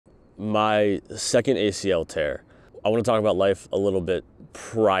My second ACL tear. I want to talk about life a little bit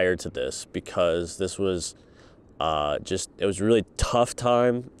prior to this because this was it was a really tough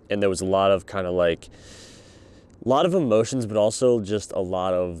time, and there was a lot of a lot of emotions, but also just a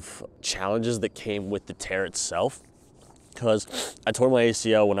lot of challenges that came with the tear itself. Because I tore my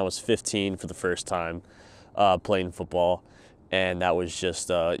ACL when I was 15 for the first time playing football, and that was just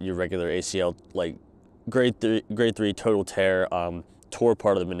your regular ACL, like grade three total tear. Tore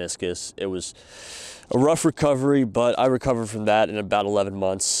part of the meniscus. It was a rough recovery, but I recovered from that in about 11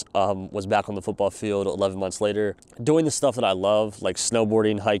 months. Was back on the football field 11 months later, doing the stuff that I love, like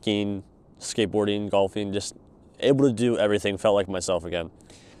snowboarding, hiking, skateboarding, golfing, just able to do everything, felt like myself again.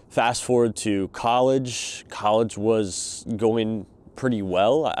 Fast forward to college. College was going pretty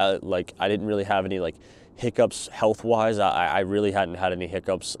well. I didn't really have any hiccups health-wise. I really hadn't had any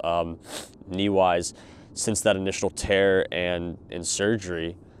hiccups knee-wise since that initial tear and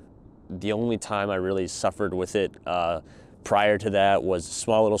surgery. The only time I really suffered with it prior to that was a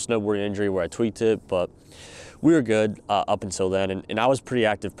small little snowboarding injury where I tweaked it, but we were good up until then. And I was a pretty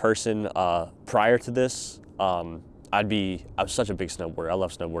active person prior to this. I was such a big snowboarder. I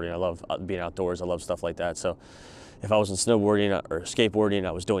love snowboarding. I love being outdoors. I love stuff like that. So if I wasn't snowboarding or skateboarding,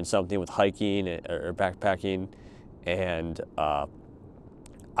 I was doing something with hiking or backpacking. And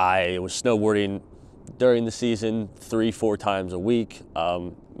I was snowboarding during the season 3-4 times a week,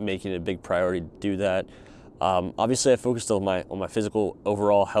 making it a big priority to do that. Obviously I focused on my physical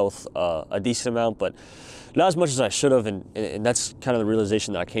overall health a decent amount, but not as much as I should have, and that's kind of the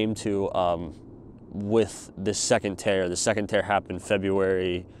realization that I came to with this second tear. The second tear happened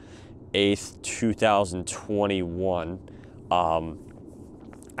February 8th, 2021,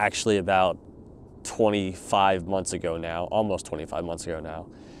 actually about 25 months ago now, almost 25 months ago now.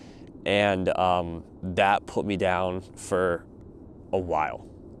 And that put me down for a while.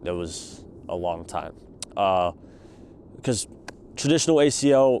 It was a long time. Because traditional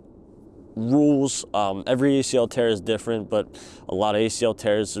ACL rules, every ACL tear is different, but a lot of ACL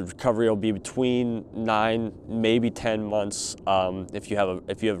tears, the recovery will be between 9, maybe 10 months. If you have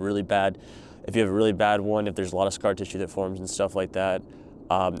a really bad one, if there's a lot of scar tissue that forms and stuff like that.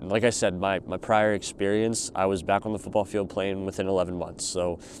 Like I said, my prior experience, I was back on the football field playing within 11 months,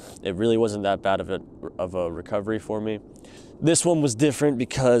 so it really wasn't that bad of a recovery for me. This one was different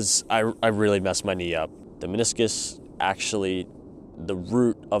because I really messed my knee up. The meniscus, actually, the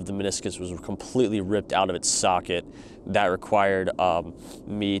root of the meniscus was completely ripped out of its socket. That required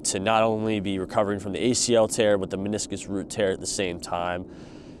me to not only be recovering from the ACL tear, but the meniscus root tear at the same time.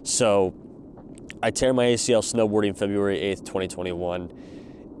 So I tear my ACL snowboarding February 8th, 2021.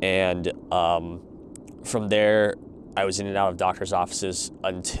 And from there, I was in and out of doctor's offices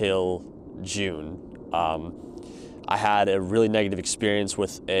until June. I had a really negative experience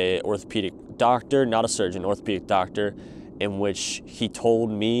with an orthopedic doctor, not a surgeon, orthopedic doctor, in which he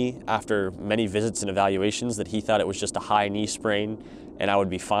told me after many visits and evaluations that he thought it was just a high knee sprain and I would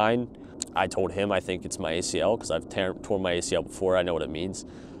be fine. I told him I think it's my ACL because I've torn my ACL before. I know what it means.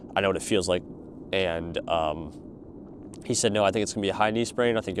 I know what it feels like. And he said, no, I think it's gonna be a high knee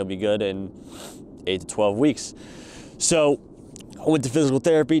sprain. I think you'll be good in 8 to 12 weeks. So I went to physical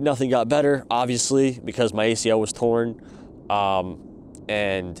therapy. Nothing got better, obviously, because my ACL was torn.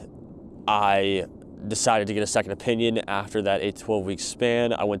 And I decided to get a second opinion after that 8 to 12 week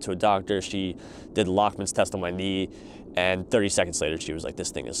span. I went to a doctor. She did the Lachman's test on my knee, and 30 seconds later, she was like,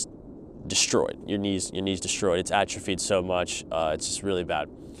 this thing is destroyed. Your knee's destroyed. It's atrophied so much. It's just really bad.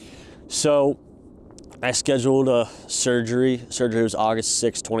 So I scheduled a surgery. Surgery was August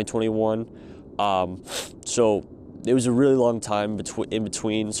 6, 2021. So it was a really long time in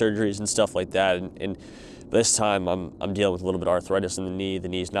between surgeries and stuff like that. And this time I'm dealing with a little bit of arthritis in the knee. The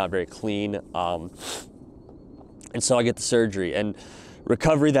knee's not very clean. And so I get the surgery, and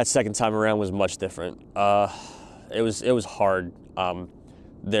recovery that second time around was much different. It was hard. I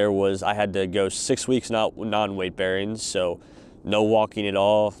had to go 6 weeks non-weight bearing, so no walking at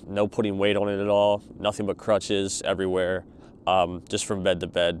all, no putting weight on it at all, nothing but crutches everywhere, just from bed to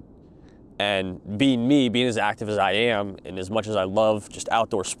bed. And being as active as I am, and as much as I love just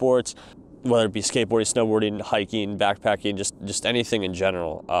outdoor sports, whether it be skateboarding, snowboarding, hiking, backpacking, just anything in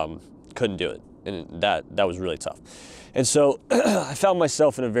general, couldn't do it. And that was really tough. And so I found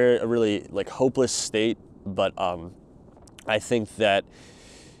myself in a really hopeless state, but I think that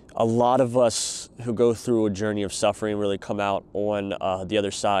a lot of us who go through a journey of suffering really come out on the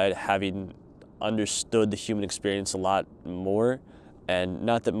other side having understood the human experience a lot more. And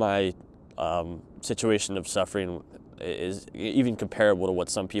not that my situation of suffering is even comparable to what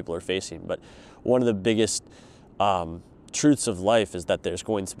some people are facing, but one of the biggest truths of life is that there's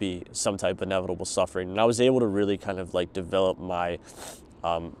going to be some type of inevitable suffering. And I was able to really kind of like develop my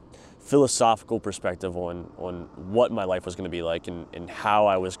philosophical perspective on what my life was going to be like, and how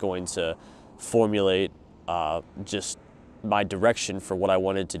I was going to formulate just my direction for what I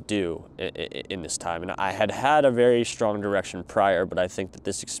wanted to do in this time. And I had a very strong direction prior, but I think that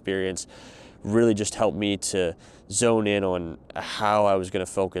this experience really just helped me to zone in on how I was going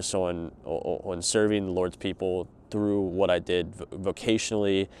to focus on serving the Lord's people through what I did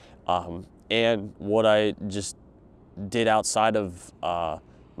vocationally, and what I just did outside of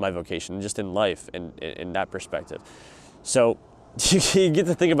my vocation, just in life, and in that perspective. So you get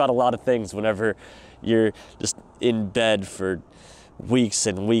to think about a lot of things whenever you're just in bed for weeks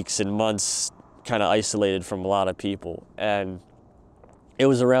and weeks and months, kind of isolated from a lot of people. And it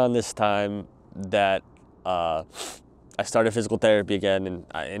was around this time that I started physical therapy again. And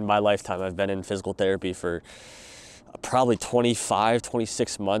in my lifetime, I've been in physical therapy for probably 25,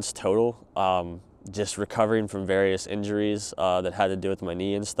 26 months total, just recovering from various injuries that had to do with my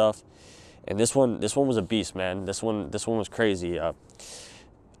knee and stuff. And this one was a beast, man. This one was crazy.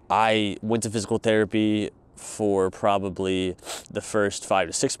 I went to physical therapy for probably the first 5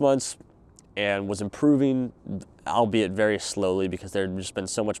 to 6 months and was improving, albeit very slowly, because there had just been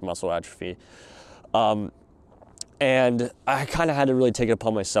so much muscle atrophy. And I kind of had to really take it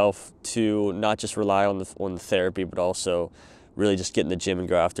upon myself to not just rely on the therapy, but also really just get in the gym and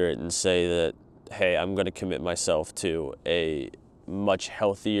go after it and say that, hey, I'm going to commit myself to a much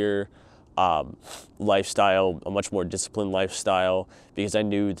healthier lifestyle, a much more disciplined lifestyle, because I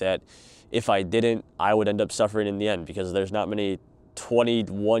knew that if I didn't, I would end up suffering in the end, because there's not many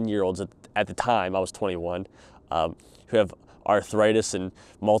 21-year-olds at the time, I was 21, who have arthritis and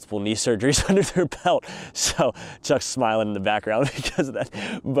multiple knee surgeries under their belt. So Chuck's smiling in the background because of that.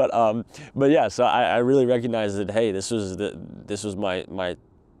 But yeah, so I really recognized that, hey, this was my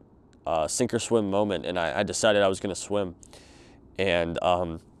sink or swim moment, and I decided I was going to swim. And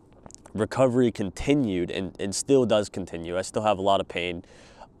recovery continued, and still does continue. I still have a lot of pain.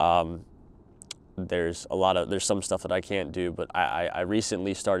 There's some stuff that I can't do, but I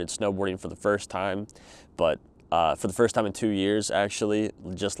recently started snowboarding for the first time, but for the first time in 2 years, actually,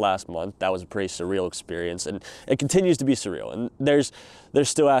 just last month. That was a pretty surreal experience, and it continues to be surreal. And there's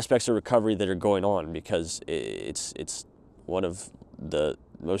still aspects of recovery that are going on, because it's one of the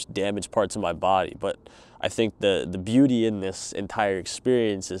most damaged parts of my body. But I think the beauty in this entire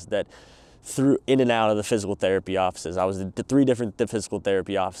experience is that in and out of the physical therapy offices, I was in 3 different physical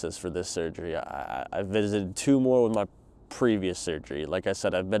therapy offices for this surgery. I visited 2 more with my previous surgery. Like I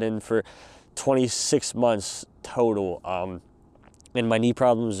said, I've been in for 26 months total, and my knee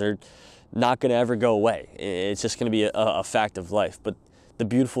problems are not going to ever go away. It's just going to be a fact of life. But the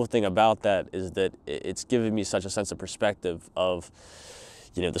beautiful thing about that is that it's given me such a sense of perspective of,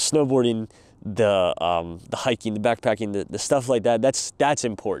 the snowboarding, the hiking, the backpacking, the stuff like that. That's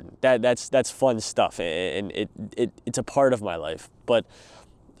important. That's fun stuff, and it's a part of my life. But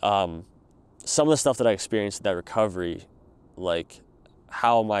some of the stuff that I experienced in that recovery, like,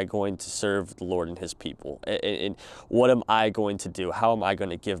 how am I going to serve the Lord and His people? And what am I going to do? How am I going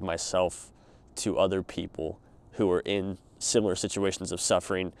to give myself to other people who are in similar situations of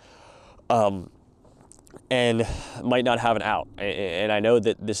suffering, and might not have an out? And I know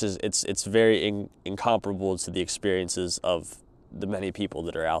that it's very incomparable to the experiences of the many people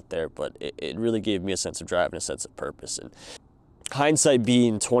that are out there, but it really gave me a sense of drive and a sense of purpose. And hindsight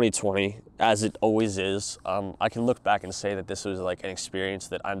being 2020, as it always is, I can look back and say that this was like an experience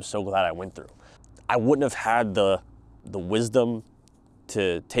that I'm so glad I went through. I wouldn't have had the wisdom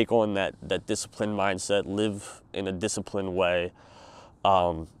to take on that disciplined mindset, live in a disciplined way.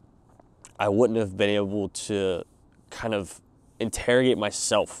 I wouldn't have been able to kind of interrogate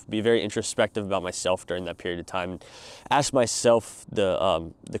myself, be very introspective about myself during that period of time, and ask myself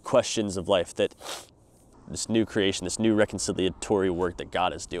the questions of life that this new creation, this new reconciliatory work that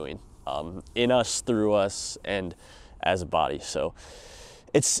God is doing in us, through us, and as a body. So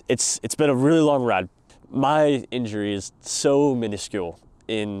it's been a really long ride. My injury is so minuscule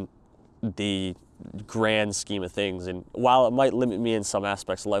in the grand scheme of things, and while it might limit me in some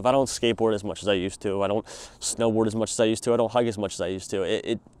aspects of life, I don't skateboard as much as I used to. I don't snowboard as much as I used to. I don't hike as much as I used to.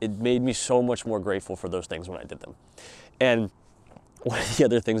 It made me so much more grateful for those things when I did them. And one of the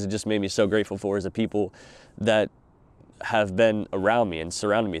other things that just made me so grateful for is the people that have been around me and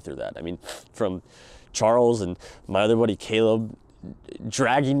surrounded me through that. I mean, from Charles and my other buddy Caleb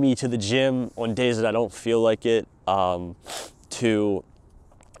dragging me to the gym on days that I don't feel like it, to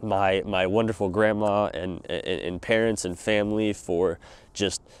my wonderful grandma and parents and family for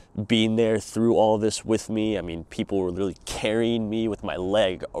just being there through all this with me. I mean, people were literally carrying me with my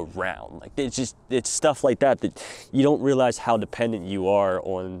leg around. Like, it's stuff like that that you don't realize how dependent you are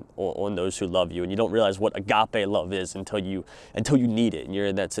on those who love you, and you don't realize what agape love is until you need it and you're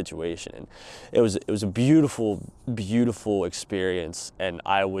in that situation. And it was a beautiful, beautiful experience, and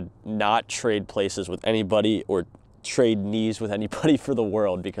I would not trade places with anybody or trade knees with anybody for the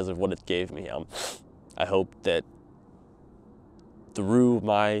world because of what it gave me. I hope that through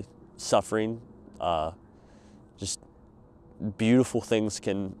my suffering, just beautiful things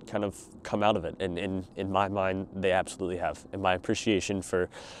can kind of come out of it. And in my mind, they absolutely have. And my appreciation for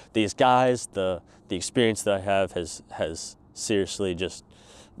these guys, the experience that I have has seriously just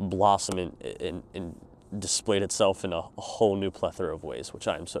blossomed and displayed itself in a whole new plethora of ways, which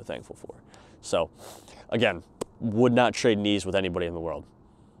I am so thankful for. So again, would not trade knees with anybody in the world.